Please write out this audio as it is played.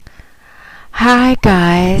Hi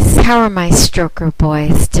guys, how are my stroker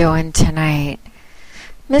boys doing tonight?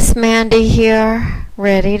 Miss Mandy here,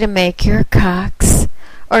 ready to make your cocks,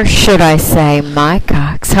 or should I say my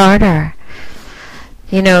cocks, harder.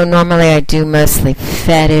 You know, normally I do mostly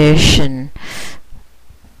fetish and,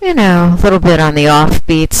 a little bit on the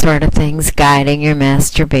offbeat sort of things, guiding your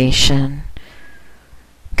masturbation,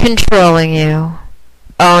 controlling you,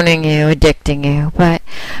 owning you, addicting you. But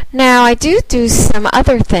now I do some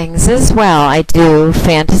other things as well. I do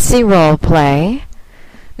fantasy role play,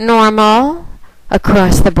 normal,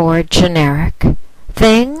 across the board, generic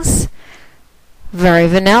things, very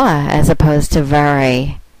vanilla as opposed to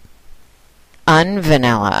very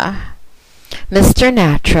unvanilla. Mr.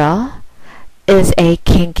 Natural is a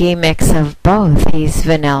kinky mix of both. He's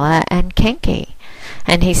vanilla and kinky.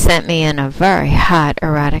 And he sent me in a very hot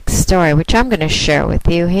erotic story, which I'm going to share with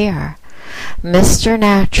you here. Mr.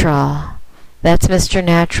 Natural. That's Mr.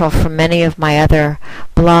 Natural from many of my other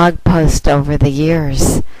blog posts over the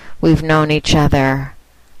years. We've known each other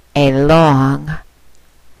a long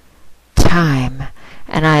time,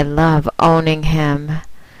 and I love owning him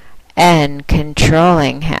and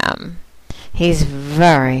controlling him. He's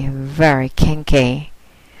very, very kinky.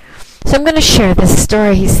 So I'm going to share this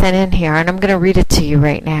story he sent in here, and I'm going to read it to you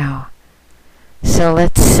right now. So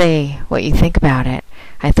let's see what you think about it.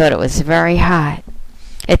 I thought it was very hot.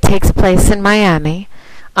 It takes place in Miami,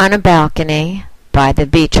 on a balcony, by the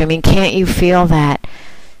beach. I mean, can't you feel that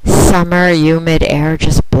summer humid air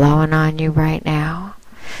just blowing on you right now?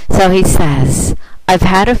 So he says, I've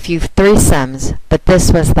had a few threesomes, but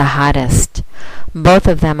this was the hottest. Both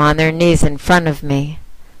of them on their knees in front of me,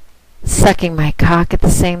 sucking my cock at the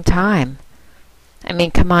same time. I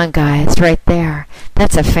mean, come on, guys, right there.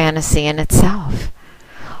 That's a fantasy in itself.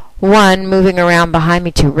 One moving around behind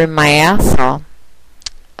me to rim my asshole.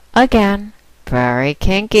 Again, very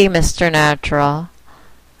kinky, Mr. Natural.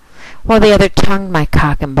 While the other tongued my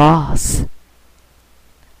cock and balls.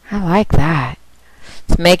 I like that.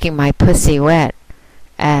 It's making my pussy wet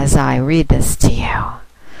as I read this to you.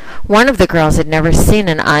 One of the girls had never seen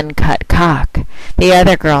an uncut cock. The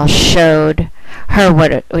other girl showed her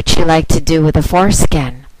what she liked to do with a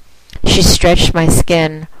foreskin. She stretched my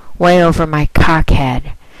skin way over my cock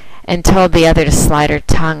head and told the other to slide her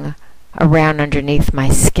tongue around underneath my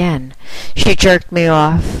skin. She jerked me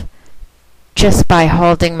off just by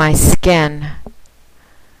holding my skin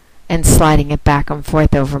and sliding it back and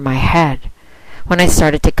forth over my head. When I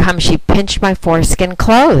started to come, she pinched my foreskin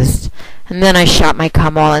closed, and then I shot my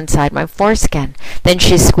cum all inside my foreskin. Then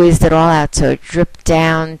she squeezed it all out so it dripped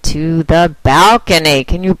down to the balcony.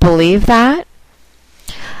 Can you believe that?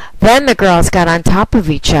 Then the girls got on top of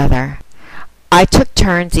each other. I took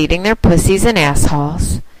turns eating their pussies and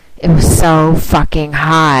assholes. It was so fucking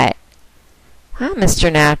hot. Huh,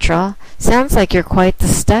 Mr. Natural? Sounds like you're quite the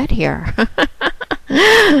stud here.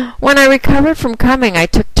 When I recovered from coming, I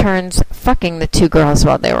took turns fucking the two girls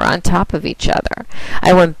while they were on top of each other.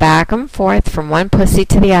 I went back and forth from one pussy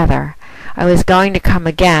to the other. I was going to come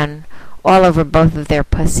again, all over both of their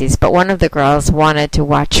pussies, but one of the girls wanted to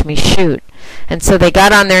watch me shoot, and so they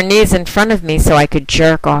got on their knees in front of me so I could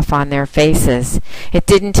jerk off on their faces. It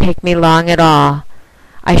didn't take me long at all.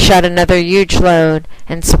 I shot another huge load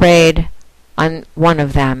and sprayed on one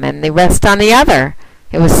of them and the rest on the other.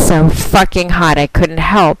 It was so fucking hot I couldn't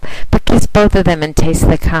help but kiss both of them and taste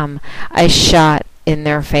the cum I shot in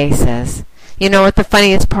their faces. You know what the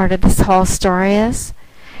funniest part of this whole story is?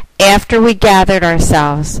 After we gathered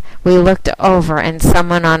ourselves, we looked over and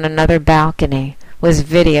someone on another balcony was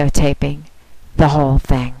videotaping the whole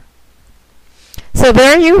thing. So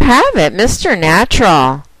there you have it, Mr.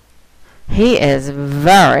 Natural. He is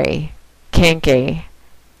very kinky.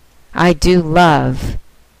 I do love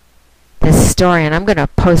this story, and I'm going to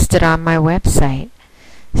post it on my website.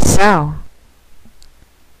 So,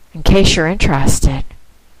 in case you're interested,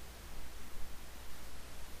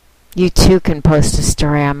 you too can post a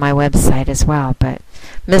story on my website as well. But,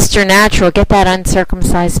 Mr. Natural, get that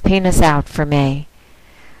uncircumcised penis out for me.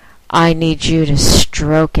 I need you to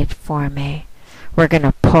stroke it for me. We're going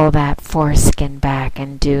to pull that foreskin back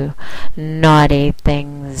and do naughty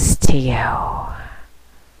things to you.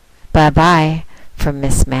 Bye-bye from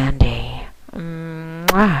Miss Mandy.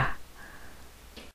 Mwah.